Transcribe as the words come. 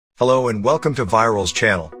Hello and welcome to Viral's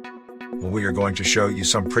channel. Well, we are going to show you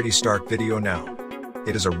some pretty stark video now.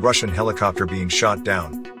 It is a Russian helicopter being shot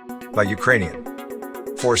down by Ukrainian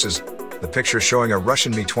forces. The picture showing a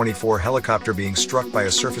Russian Mi-24 helicopter being struck by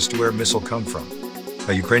a surface-to-air missile come from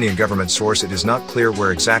a Ukrainian government source. It is not clear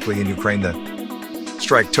where exactly in Ukraine the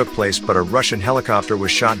strike took place, but a Russian helicopter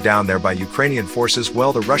was shot down there by Ukrainian forces.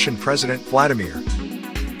 Well, the Russian President Vladimir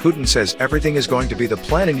Putin says everything is going to be the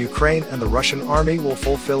plan in Ukraine and the Russian army will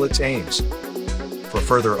fulfill its aims. For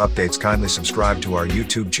further updates, kindly subscribe to our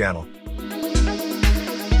YouTube channel.